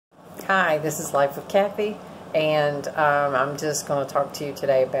Hi, this is Life with Kathy, and I'm just going to talk to you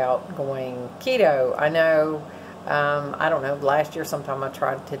today about going keto. I know, I don't know, last year sometime I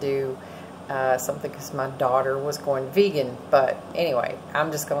tried to do something because my daughter was going vegan, but anyway,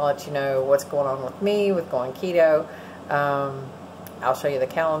 I'm just going to let you know what's going on with me with going keto. I'll show you the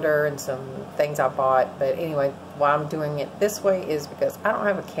calendar and some things I bought, but anyway, why I'm doing it this way is because I don't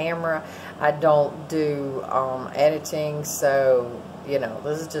have a camera. I don't do editing, so you know,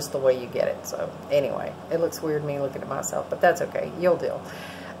 this is just the way you get it. So anyway, it looks weird me looking at myself, but that's okay. You'll deal.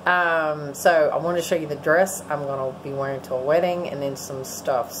 So I want to show you the dress I'm going to be wearing to a wedding and then some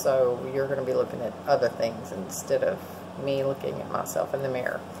stuff. So you're going to be looking at other things instead of me looking at myself in the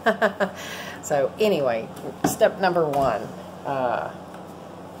mirror. So anyway, step number one.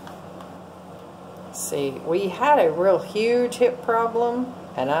 See, we had a real huge hip problem,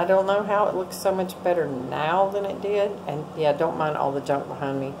 and I don't know how it looks so much better now than it did. And yeah, don't mind all the junk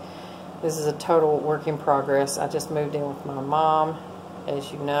behind me. This is a total work in progress. I just moved in with my mom,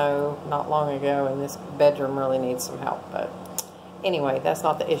 as you know, not long ago, and this bedroom really needs some help. But anyway, that's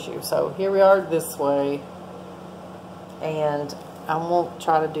not the issue. So here we are this way, and I won't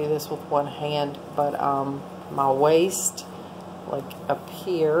try to do this with one hand, but my waist, like up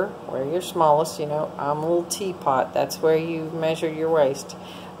here where you're smallest, you know, I'm a little teapot, that's where you measure your waist,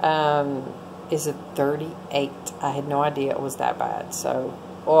 is a 38. I had no idea it was that bad, so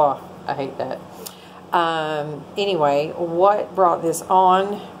oh, I hate that. Anyway, what brought this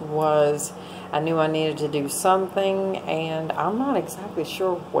on was I knew I needed to do something, and I'm not exactly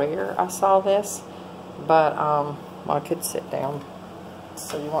sure where I saw this, but I could sit down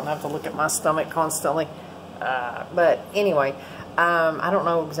so you won't have to look at my stomach constantly. But anyway, I don't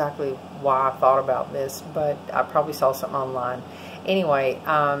know exactly why I thought about this, but I probably saw something online. Anyway,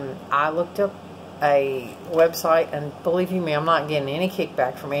 I looked up a website, and believe you me, I'm not getting any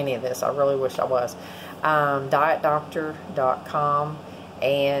kickback from any of this. I really wish I was. Dietdoctor.com,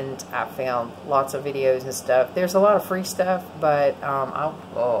 and I found lots of videos and stuff. There's a lot of free stuff, but I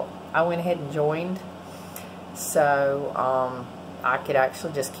went ahead and joined, so I could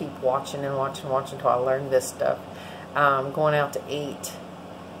actually just keep watching and watching and watching until I learned this stuff. Going out to eat.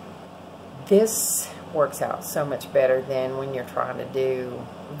 This works out so much better than when you're trying to do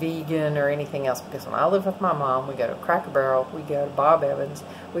vegan or anything else, because when I live with my mom, we go to Cracker Barrel, we go to Bob Evans,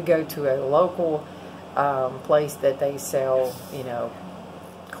 we go to a local place that they sell, you know,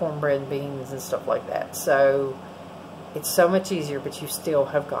 cornbread, beans, and stuff like that. So it's so much easier, but you still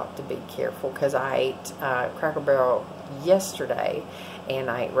have got to be careful, because I ate Cracker Barrel yesterday, and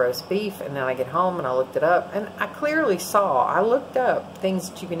I ate roast beef, and then I get home and I looked it up, and I clearly saw, I looked up things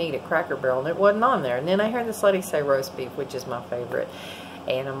that you can eat at Cracker Barrel, and it wasn't on there. And then I heard this lady say roast beef, which is my favorite,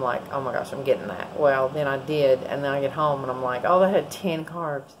 and I'm like, oh my gosh, I'm getting that. Well, then I did, and then I get home and I'm like, oh, that had 10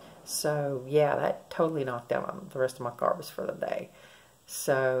 carbs. So yeah, that totally knocked out the rest of my carbs for the day.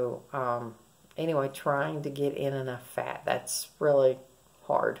 So anyway, trying to get in enough fat, that's really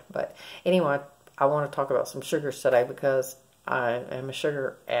hard. But anyway, I want to talk about some sugars today, because I am a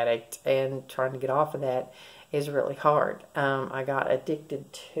sugar addict, and trying to get off of that is really hard. I got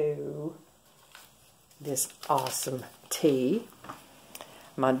addicted to this awesome tea.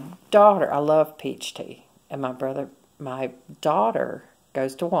 My daughter, I love peach tea, and my daughter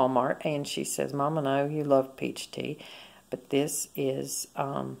goes to Walmart, and she says, Mom, I know you love peach tea, but this is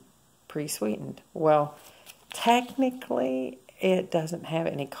pre-sweetened. Well, technically it doesn't have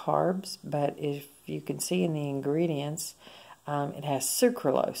any carbs, but if you can see in the ingredients, it has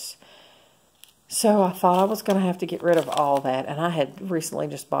sucralose. So I thought I was going to have to get rid of all that, and I had recently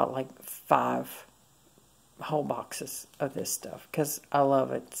just bought like 5 whole boxes of this stuff because I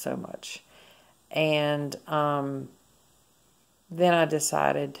love it so much. And then I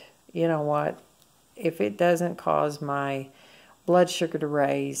decided, you know what, if it doesn't cause my blood sugar to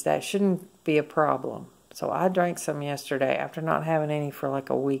raise, that shouldn't be a problem. So I drank some yesterday after not having any for like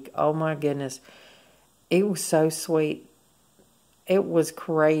a week. Oh my goodness, it was so sweet. It was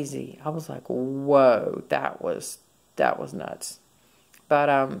crazy. I was like, whoa, that was nuts. But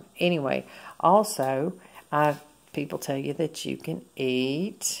anyway, also, people tell you that you can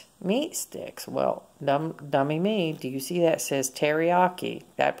eat meat sticks. Well, dummy me, do you see that says teriyaki?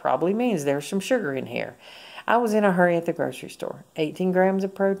 That probably means there's some sugar in here. I was in a hurry at the grocery store. 18 grams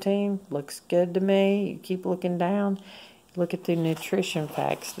of protein, looks good to me. You keep looking down, look at the nutrition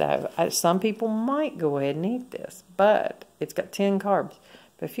facts. Some people might go ahead and eat this, but it's got 10 carbs.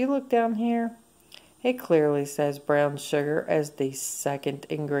 But if you look down here, it clearly says brown sugar as the second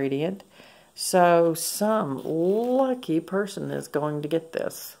ingredient. So some lucky person is going to get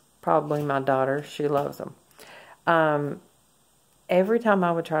this. Probably my daughter. She loves them. every time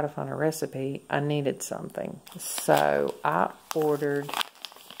I would try to find a recipe, I needed something. So I ordered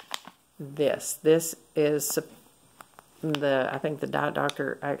this. This is I think the diet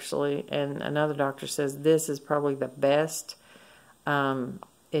doctor actually, and another doctor says this is probably the best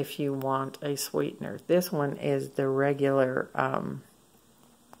if you want a sweetener. This one is the regular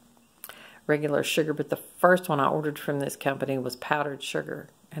sugar, but the first one I ordered from this company was powdered sugar,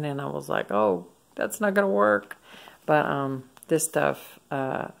 and then I was like, oh, that's not gonna work. But this stuff,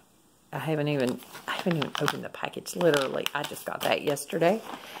 I haven't even opened the package. Literally, I just got that yesterday.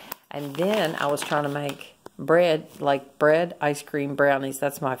 And then I was trying to make bread, like bread, ice cream, brownies.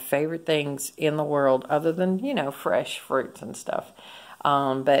 That's my favorite things in the world, other than, you know, fresh fruits and stuff.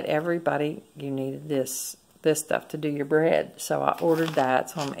 But everybody, you needed this stuff to do your bread. So I ordered that.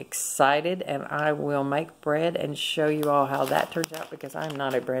 So I'm excited, and I will make bread and show you all how that turns out, because I'm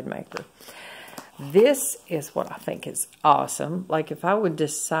not a bread maker. This is what I think is awesome. Like if I would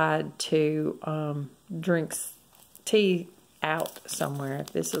decide to drink tea out somewhere,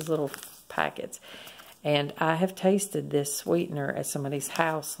 this is little packets. And I have tasted this sweetener at somebody's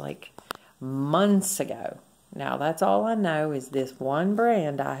house like months ago. Now that's all I know is this one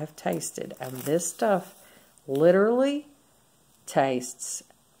brand I have tasted. And this stuff literally tastes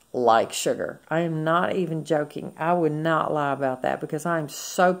like sugar. I am not even joking. I would not lie about that, because I'm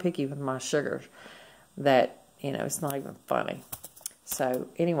so picky with my sugars that, you know, it's not even funny. So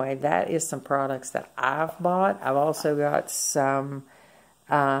anyway, that is some products that I've bought. I've also got some,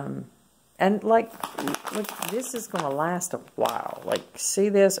 and like this is going to last a while. Like, see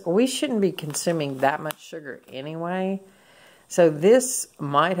this? We shouldn't be consuming that much sugar anyway. So this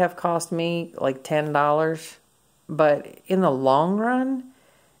might have cost me like $10, but in the long run,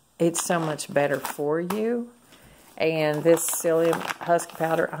 it's so much better for you. And this psyllium husk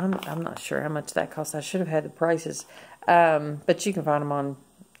powder, I'm not sure how much that costs. I should have had the prices. But you can find them on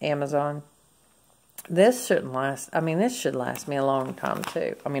Amazon. This shouldn't last. I mean, this should last me a long time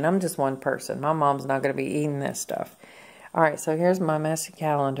too. I mean, I'm just one person. My mom's not going to be eating this stuff. All right, so here's my messy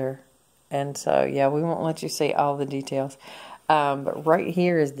calendar. And so, yeah, we won't let you see all the details. But right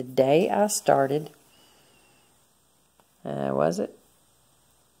here is the day I started. Was it?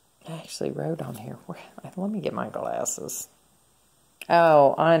 I actually wrote on here. Let me get my glasses.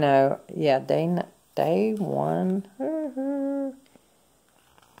 Oh, I know. Yeah, day one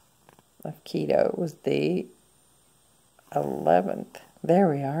of keto was the 11th. There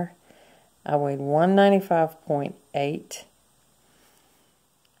we are. I weighed 195.8.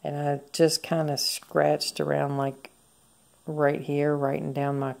 And I just kind of scratched around like right here, writing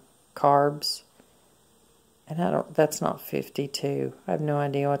down my carbs. And that's not 52. I have no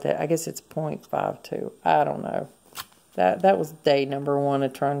idea what that, I guess it's 0.52. I don't know. That was day number one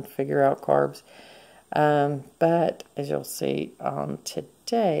of trying to figure out carbs. But as you'll see,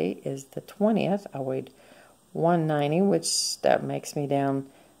 today is the 20th. I weighed 190, which that makes me down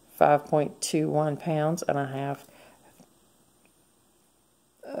 5.21 pounds, and I have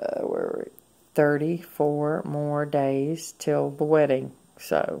 34 more days till the wedding.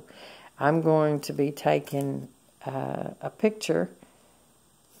 So I'm going to be taking a picture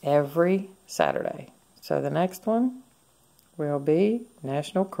every Saturday. So the next one will be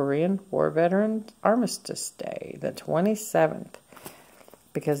National Korean War Veterans Armistice Day, the 27th.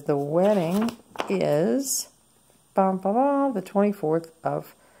 Because the wedding is the 24th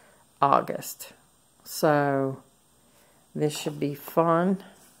of August. So this should be fun.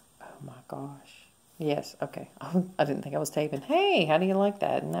 Oh my gosh. Yes, okay. I didn't think I was taping. Hey, how do you like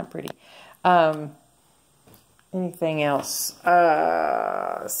that? Isn't that pretty? Anything else?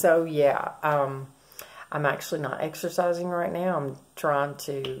 So yeah, I'm actually not exercising right now. I'm trying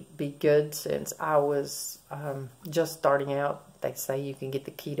to be good since I was just starting out. They say you can get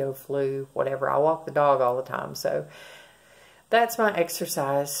the keto flu, whatever. I walk the dog all the time, so that's my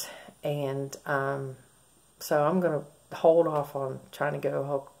exercise. And so I'm going to hold off on trying to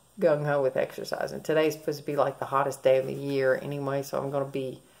go gung-ho with exercise. And today's supposed to be like the hottest day of the year anyway, so I'm going to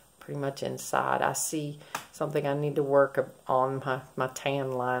be pretty much inside. I see something I need to work on my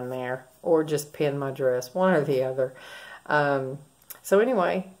tan line there, or just pin my dress, one or the other. So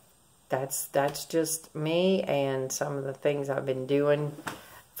anyway, that's just me and some of the things I've been doing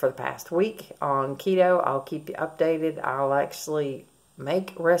for the past week on keto. I'll keep you updated. I'll actually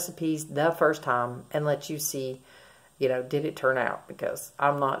make recipes the first time and let you see, you know, did it turn out? Because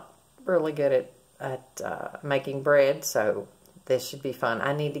I'm not really good at making bread, so this should be fun.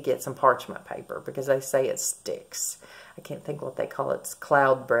 I need to get some parchment paper because they say it sticks. I can't think what they call it. It's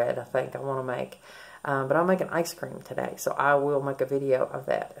cloud bread, I think I want to make. But I'm making ice cream today, so I will make a video of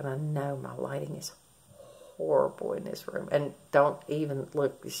that. And I know my lighting is horrible in this room. And don't even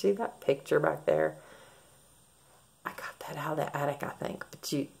look. You see that picture back there? I got that out of the attic, I think.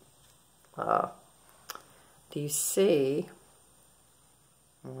 But you, do you see?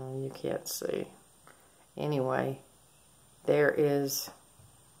 You can't see. Anyway, there is,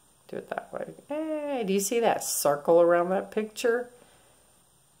 do it that way. Hey, do you see that circle around that picture?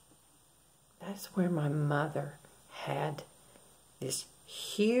 That's where my mother had this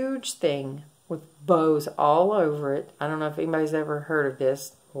huge thing with bows all over it. I don't know if anybody's ever heard of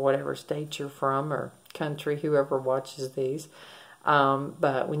this, whatever state you're from or country, whoever watches these.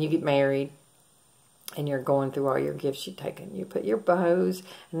 But when you get married and you're going through all your gifts you take, and you put your bows,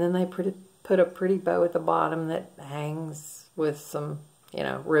 and then they put a pretty bow at the bottom that hangs with some, you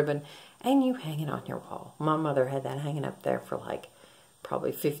know, ribbon, and you hang it on your wall. My mother had that hanging up there for like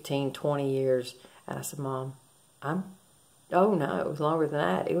probably 15, 20 years. And I said, Mom, oh no, it was longer than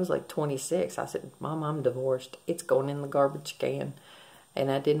that. It was like 26. I said, Mom, I'm divorced. It's going in the garbage can. And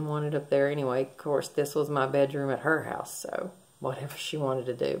I didn't want it up there anyway. Of course, this was my bedroom at her house, so whatever she wanted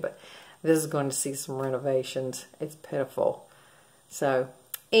to do. But this is going to see some renovations. It's pitiful. So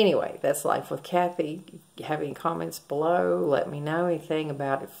anyway, that's Life with Kathy. If you have any comments below, let me know anything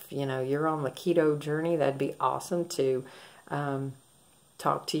about if, you know, you're on the keto journey. That'd be awesome to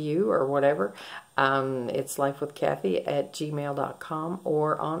talk to you or whatever. It's lifewithkathy@gmail.com,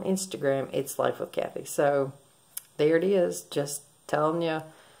 or on Instagram, it's Life with Kathy. So there it is, just telling you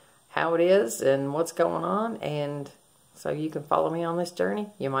how it is and what's going on, and so you can follow me on this journey.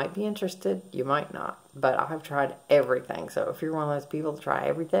 You might be interested, you might not, but I've tried everything. So if you're one of those people to try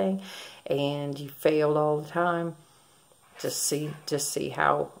everything and you failed all the time, just see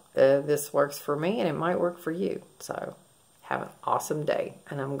how this works for me, and it might work for you. So have an awesome day.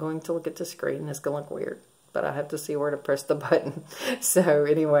 And I'm going to look at the screen. It's going to look weird, but I have to see where to press the button. So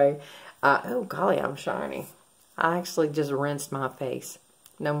anyway, oh golly, I'm shiny. I actually just rinsed my face.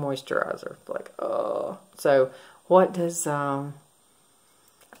 No moisturizer. Like, oh. So what does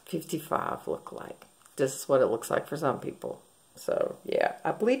 55 look like? This is what it looks like for some people. So yeah,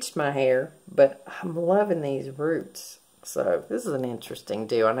 I bleached my hair, but I'm loving these roots. So this is an interesting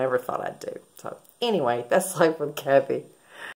do. I never thought I'd do. So anyway, that's Life with Kathy.